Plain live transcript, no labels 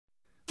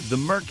The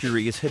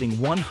mercury is hitting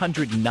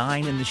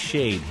 109 in the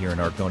shade here in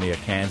Argonia,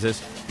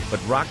 Kansas, but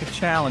Rocket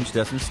Challenge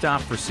doesn't stop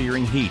for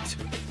searing heat.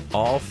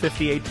 All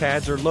 58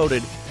 pads are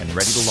loaded and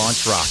ready to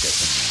launch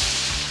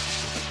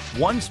rockets.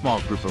 One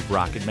small group of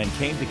rocket men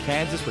came to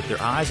Kansas with their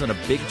eyes on a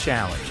big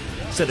challenge,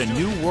 set a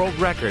new world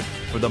record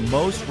for the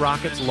most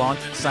rockets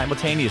launched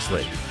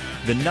simultaneously.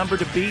 The number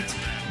to beat,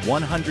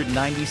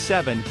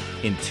 197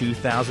 in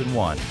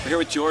 2001. We're here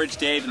with George,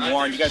 Dave, and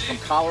Warren. You guys are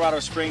from Colorado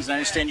Springs, and I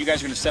understand you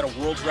guys are going to set a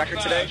world record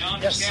today?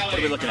 Yes. What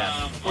are we looking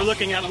at? We're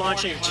looking at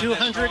launching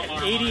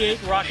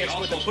 288 rockets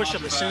with the push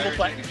of a single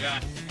button.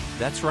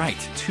 That's right,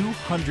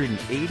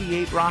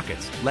 288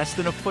 rockets, less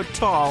than a foot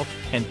tall,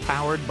 and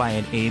powered by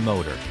an A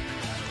motor.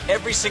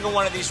 Every single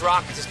one of these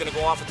rockets is going to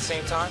go off at the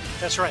same time?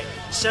 That's right.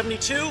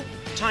 72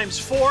 times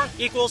 4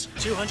 equals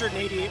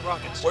 288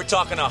 rockets. We're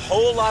talking a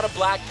whole lot of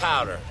black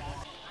powder.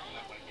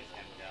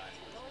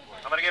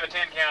 I'm going to give a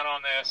 10 count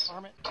on this.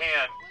 10,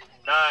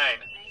 9,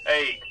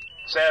 8,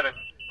 7,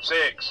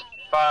 6,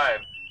 5,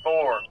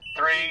 4,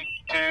 3,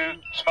 2,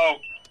 smoke.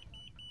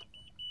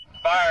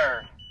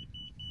 Fire.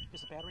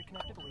 Is the battery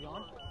connected? Are we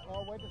on?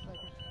 Oh, wait a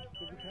second.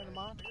 Did we turn them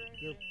on?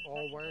 They're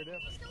all wired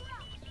up.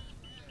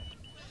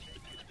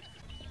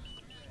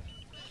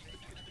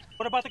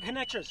 What about the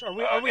connectors? Are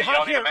we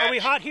hot here? Are we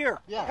hot here?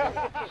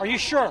 Yeah. Are you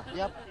sure?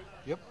 Yep.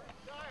 Yep.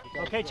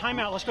 Okay, time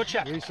out. Let's go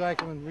check.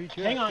 Recycling,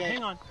 recheck. Hang on,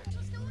 hang on.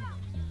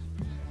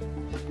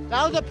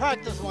 That was a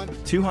practice one.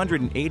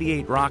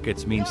 288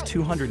 rockets means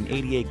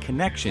 288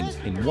 connections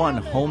in one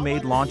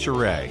homemade launch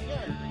array.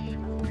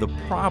 The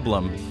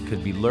problem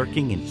could be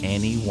lurking in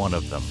any one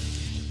of them.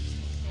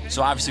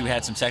 So obviously we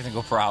had some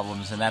technical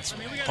problems, and that's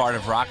part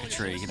of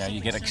rocketry. You know,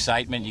 you get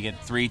excitement, you get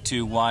 3,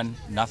 2, 1,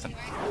 nothing.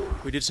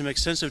 We did some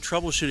extensive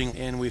troubleshooting,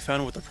 and we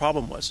found what the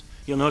problem was.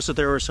 You'll notice that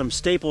there are some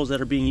staples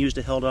that are being used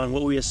to hold on.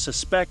 What we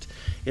suspect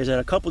is that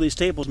a couple of these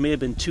staples may have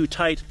been too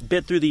tight,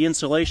 bit through the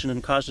insulation,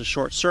 and caused a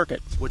short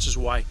circuit, which is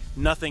why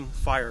nothing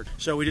fired.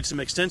 So we did some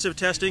extensive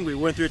testing. We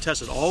went through and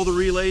tested all the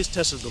relays,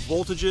 tested the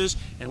voltages,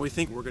 and we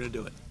think we're going to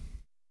do it.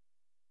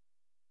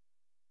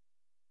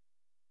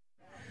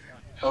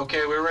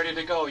 Okay, we're ready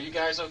to go. You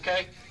guys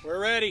okay?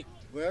 We're ready.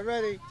 We're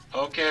ready.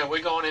 Okay,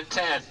 we're going in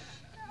 10,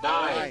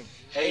 9,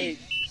 8,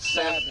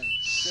 7,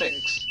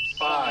 6,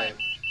 5,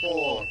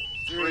 4,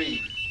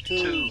 3,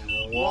 2,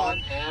 1,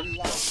 and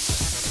go.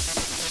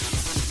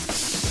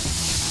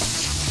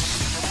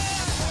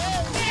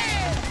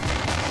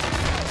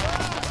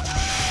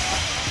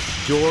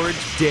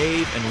 George,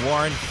 Dave, and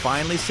Warren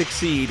finally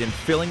succeed in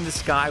filling the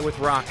sky with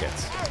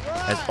rockets,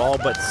 as all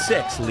but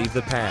 6 leave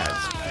the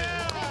pads.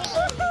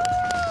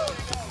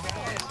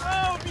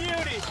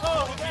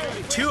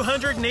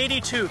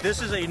 282.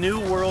 This is a new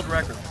world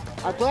record.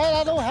 I'm glad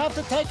I don't have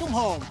to take them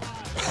home.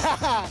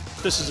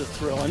 This is a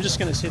thrill. I'm just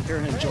going to sit here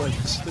and enjoy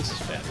this. This is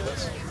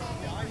fabulous.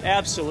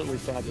 Absolutely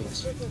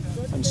fabulous.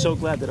 I'm so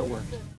glad that it worked.